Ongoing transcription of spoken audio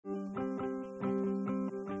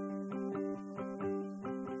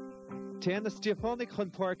Téann na Stephenic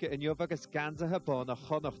chun Páirce inniuh agus gansa bána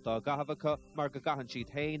chonachta gahabhacha mar go gahan siad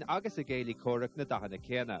hain agus a géalaí cóireach na dahanna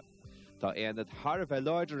céanna. Tá éanad thar bheith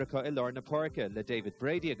láidearacha I lár na Páirce le David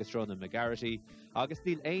Brady agus Ronan McGarrity agus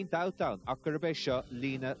níl aon dátan ach gur bheith seo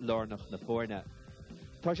lína lárnach na fórne.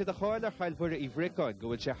 Tá sé de cháil ar chailbhúra Ibrickane go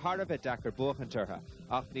bhfuil sé thar bheith dechar buchantartha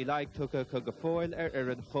ach ní laig tucha chu go fóil ar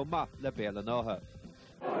an chomach le Ballina.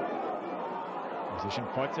 Sin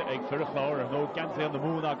fáilte ag furach láir nó gansa an na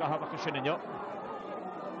múna go habacha sin inneo.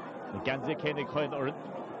 Na gansa cénig chuin orin.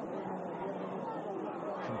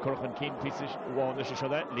 Sin curchan cín písis bháinna sé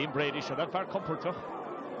seoda, Liam Brady seoda fear comportach.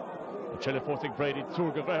 Chile fótig Brady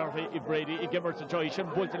trúr go bhearthaí I Brady I gimmar sa joy sin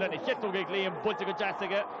búlta lena chétúg ag Liam búlta go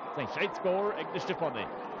deasaige san sheid scór ag na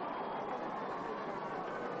Stephenites.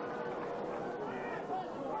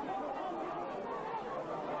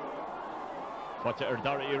 Fáilte ar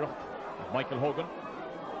dara iirecht Michael Hogan.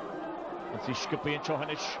 And see Scoopy and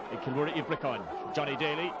Chohanich, Kilmurray Ibrickane, Johnny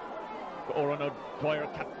Daly, Oran Dwyer,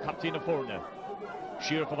 captain of Forna.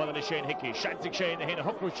 Sheer Cavada Shane Hickey, Shantic Shane, the Hena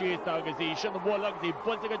Hooker Sheet, Dagazi, Shan the Wallag, the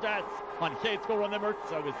Bunting of Jazz, on Kate score on the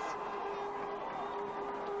Mertz, August.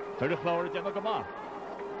 Third flower at Yanagama.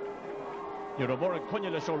 You're a more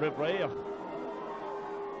Cunula show rib, Ray.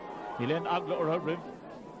 Milan Agla or her rib,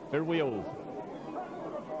 here we all.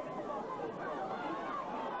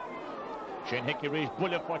 Shane Hickey raised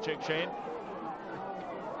bullet for check Shane.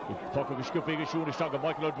 Talking Scoopy Gashuni Stag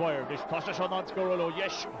Michael O'Dwyer. This Costa shot on score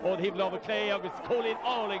yes. On him love Clay August Colin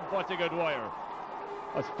Alling for O'Dwyer.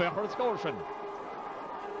 That's fair for a score.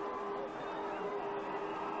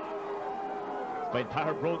 By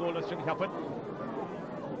Tahar Brodo let's happen.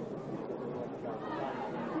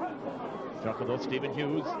 Struck Stephen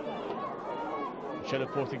Hughes. Shell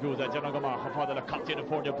of 40 Hughes at Janagama, her father, the captain of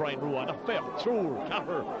Fornia Brian Ruan, a fair, true,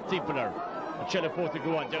 capper, simpler. Shell of 40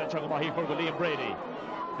 Guan, Janagama, he for the Liam Brady.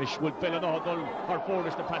 Ish will fill an odol, her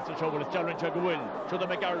forward the passage over the Jaron Chagwin, to the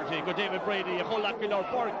McGarrity, go David Brady, a whole lot below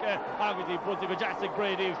Park, Agadi, put the Jessic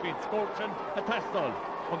Brady, who's been scorching a testol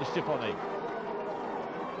on the Stephenites.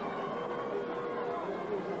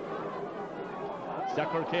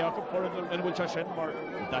 Zachar Keok for in Wiltshire, or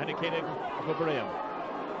Dahani Koenig of Ibrickane.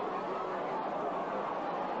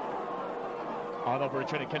 On over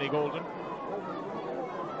to Kenny Golden.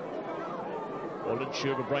 Golden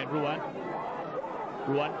Sugar Brian Ruan.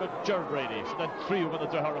 Ruan got Ger Brady. So then three on the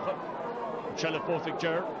Daharacha. Chella Fosig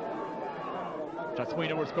Ger. That's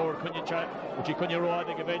Wiener will score Kunya Chat. Which he Kunya Ruan,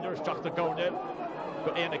 the Gavenders, Dr. Cornell.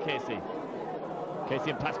 Got Anna Casey. Casey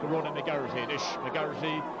and Pascal Ronan McGarrity. Ish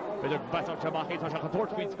McGarrity. With a battle to Mahi. Tasha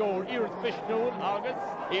Tortwin score. Ears Fishnoon. August.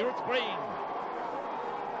 Ears Green.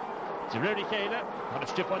 Zereri Kayla, and a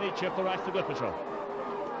Stephenites chip the rest of the show.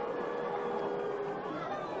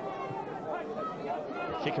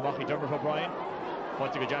 Kick him off, he Dermot O'Brien.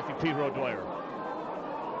 Fighting a Jassy Peter O'Dwyer.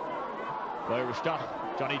 Dwyer is stock.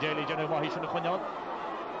 Johnny Daly, Jenny Mahi should have won.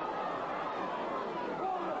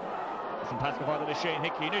 Some pass go on to Shane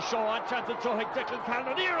Hickey. In his show on chance to throw Declan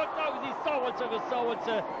Cannon. Here it goes, he's so it's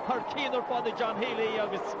her keener for the John Healy.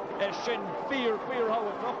 August Shin fear how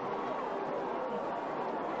it's up.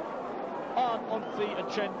 On Unsey and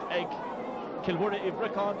Chent Egg Kilmurray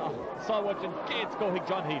Ibrickane Sawat and Gates go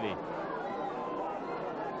John Healy.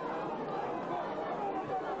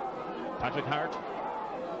 Patrick Hart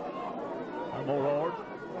and more Ord.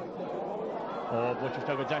 Oh, Butcher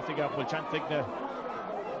Stagger Jackson got full chance the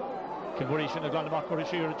Kilmurray should have gone to Makor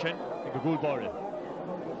Shear and Chent like a good ball.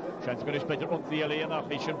 Chance going to split it Unsey Ellie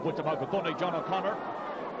and he should put them out with John O'Connor.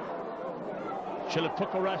 She'll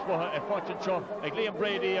took a rash for her, a fortune show, like Liam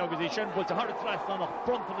Brady, August Shen, but the hardest last on the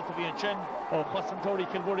front of the Tavian Shen, or Custom Tori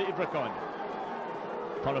Kilmurray Ibrickane.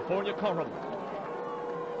 California Corum.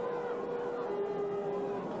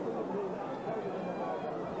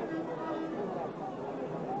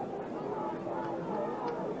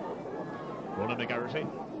 Ronan McGarrity.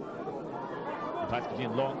 The pass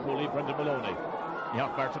between Long Cooley, Brendan Maloney.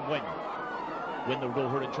 Yach Barton Wynn. Win the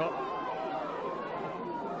Rover and Chop.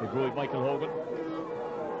 The Groy Michael Hogan.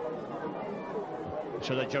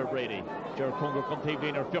 So that Ger Brady. Ger Conger completely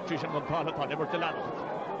or Fiochtrishan on Palatan, never to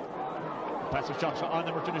Lannocht. Passage Joshua on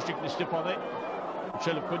number to the stick in the stiff on it.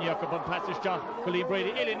 Shellef Kunyak upon passage Josh. Colleen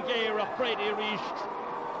Brady, Ellen Gare of Brady reached.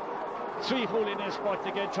 Three hole in a spot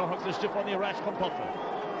to get Chohawks the stiff on the rash compulsion.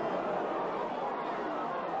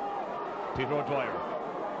 Peter O'Dwyer.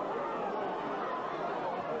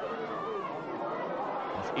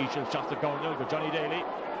 That's each of shots to Cornell with Johnny Daly.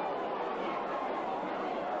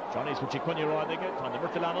 Johnny's which he couldn't ride again on the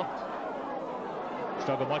Murtalano.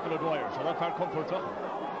 Struggle Michael O'Dwyer, so that far comfort.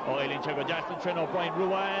 Oh, Aileen Chego Jackson, Trent O'Brien,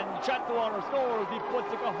 Ruan, chance to honor scores. He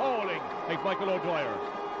puts it a hauling like Michael O'Dwyer.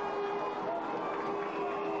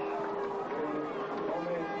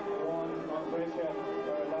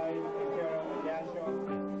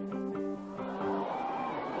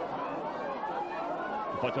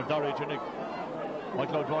 Potter Dorry to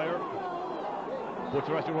Michael O'Dwyer.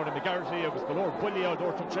 Potter actually running McGarty. It was the Lord Bully out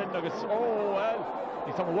Orton Chin. Oh well,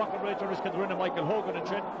 he's on a walking rate to risk the run of Michael Hogan and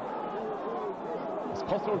Chin. It's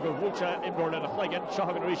Custer go Wucha in Berlin a flagging.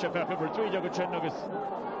 Shahagan Risha back over 3 Jugga Chin.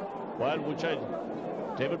 Well, Wucha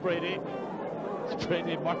David Brady.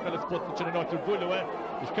 Brady Markel is put the Chin out to Bully.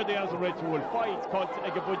 He's cut the answer right to will fight. Called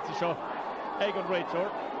Egan Bunty Shaw. Egan Rachel.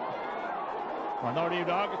 Minority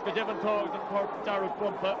dog. It's got Devon Togs and Cork Darrell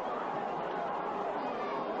Crumpa.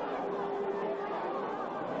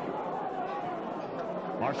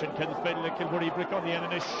 Martian Kenneth Bedley, Kilmurray, Ibrickane, the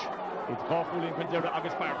Enanish. It's Coughlin, Quintera,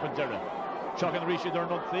 Agus Bar, Quintera. Shocking Rishi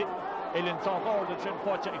Durnunzi. Alien South Order, Chin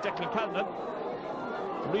Fortune, Declan Cannon.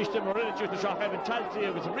 Reached him, Morella, to Shock Evan Chelsea.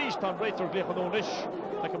 It was reached on Rachel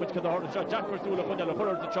Glefanonish. Like a bit of the Hornet shot, Jack Vertula, Hundela,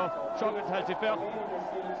 Huller, the Chop, Shocking Chelsea Fair.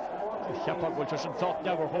 Shepard will just thought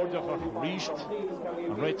never hold up reached.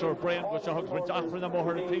 And Rachel Brain, which the Hugs went after them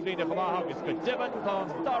over the Cleveland of Mahog. It's good. Devon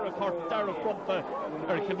Toms, Dara Cork, Dara Crumpa,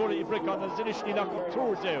 Eric Kilmurray, Ibrickane, and initially knocked the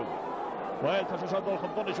tours out. Well, that's a shot off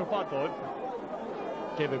from Bunnish or Fatboy.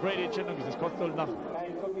 David Brady, Chin, because it's Coastal now.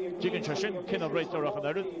 Jiggin Chashin, Kin of Rachel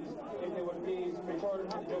Rochanero.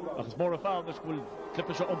 It's more a foul, this will clip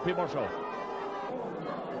a shot on P. Marshall.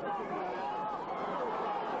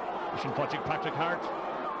 Mission watching Patrick Hart.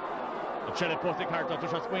 And Shelley Postic Hart after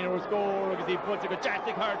shot Sweener will score. Because he puts a good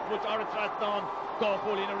Jastic Hart, puts Orange Rast on.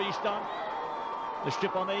 Golfoli in a reached on. The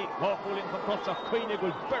strip on a Golfoli from Clutch of Queen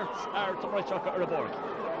Eagle. Pearse are to right shot at a board.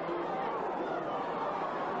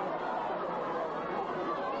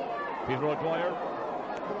 Peter O'Dwyer.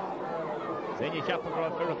 Zenia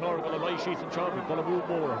Capagra, Ferra Clark, the light sheets and Charlie, got a move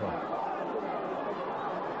more.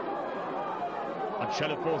 And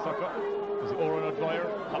Shelley Postic is Oran O'Dwyer,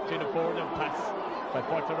 popped in a forward and pass. By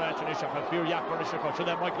Porter Rash and Ishak, and Fear Yak or Ishak, should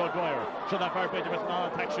that Michael O'Dwyer, should that Fair Benjamin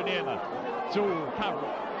attack Shunema, to Carroll,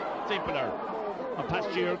 Simpler, and past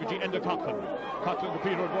year, Gaji Ender Cochran, Cochran to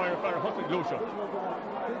Peter O'Dwyer, Fair Hustle Glusha.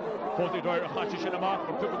 Posty O'Dwyer, Hashish in a mark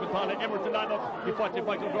from Tucker Gonzalez, Emerson Lannock, he fought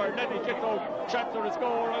Michael O'Dwyer, Lenny Jitto, chance for a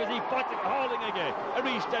score, as he fought hauling again, and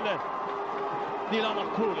reached in it. Neil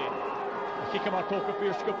Lannock Cooley, kick him out, Toker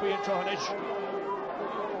Fear, Scoopy and Chornish.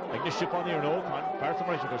 Like this ship on here, no, Pearse and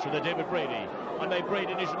Rachel, so the David Brady. And they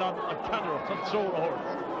Brady is on Canner, on Soul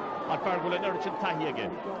Horse. And Fargo and Erichin Tahi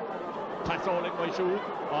again. Pass all in my shoe.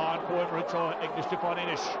 On Cohen Richo, English ship on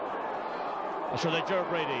Inish. So they Ger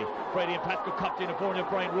Brady. Brady and Pascal Copty and Born of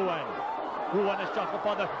Brian Ruan. Ruan is shot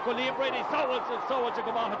upon the. Well, Liam Brady, so to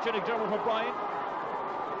come on and Chilling German for Brian.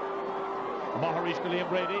 Maharish to Liam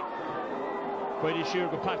Brady. Brady Shear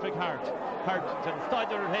to Patrick Hart. Hart and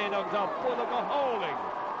Steiner head on top. Full of a hauling.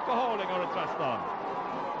 Go hauling or a thrust on.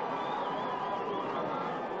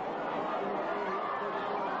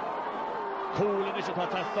 Cool initial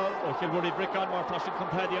test on. Oh, Kilmurray Ibrickane, more Toshik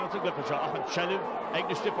Companion to Glyphoshaw. And Shelliv,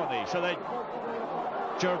 English Stephenites. So they,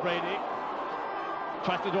 Ger Brady.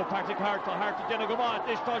 Tries to do Patrick Hart to Jenna Gomad.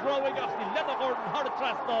 This time rowing off the Lennon Gordon, Hart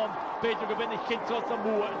thrust on. Peter Gavin, Hintos and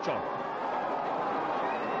Mua and John.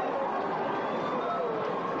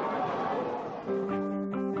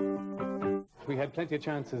 We had plenty of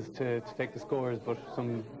chances to take the scores, but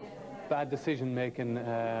some bad decision making,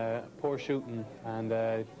 poor shooting, and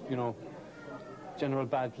you know, general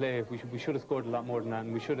bad play. We should have scored a lot more than that,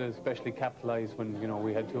 and we should have especially capitalised when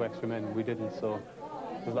we had 2 extra men. We didn't, so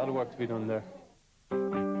there's a lot of work to be done there.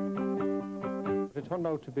 It turned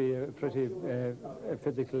out to be a pretty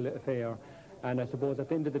physical affair, and I suppose at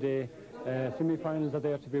the end of the day, semi-finals are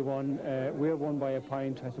there to be won. We're won by a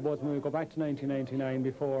point. I suppose when we go back to 1999,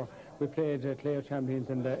 before we played Clare champions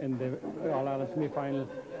in the All-Ireland semi-final,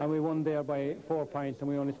 and we won there by 4 points, and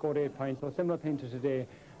we only scored 8 points. So a similar thing to today.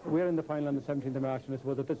 We're in the final on the 17th of March, and I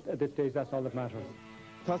suppose at this stage that's all that matters.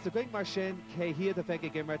 Tá sa gcuig mar sin cé hiad a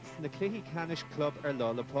bheith gimmert na Cluichí Canis Club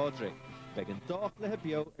Lola Pádraig. Bheith an dách le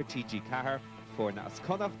bio TG Cahar, fórna as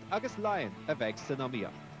Connacht agus Lion a bheith san Omíoch.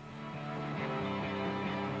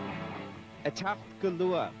 A tacht go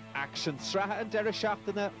lua, action sraha and dera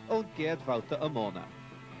seachtainna ón géad bhauta amóna.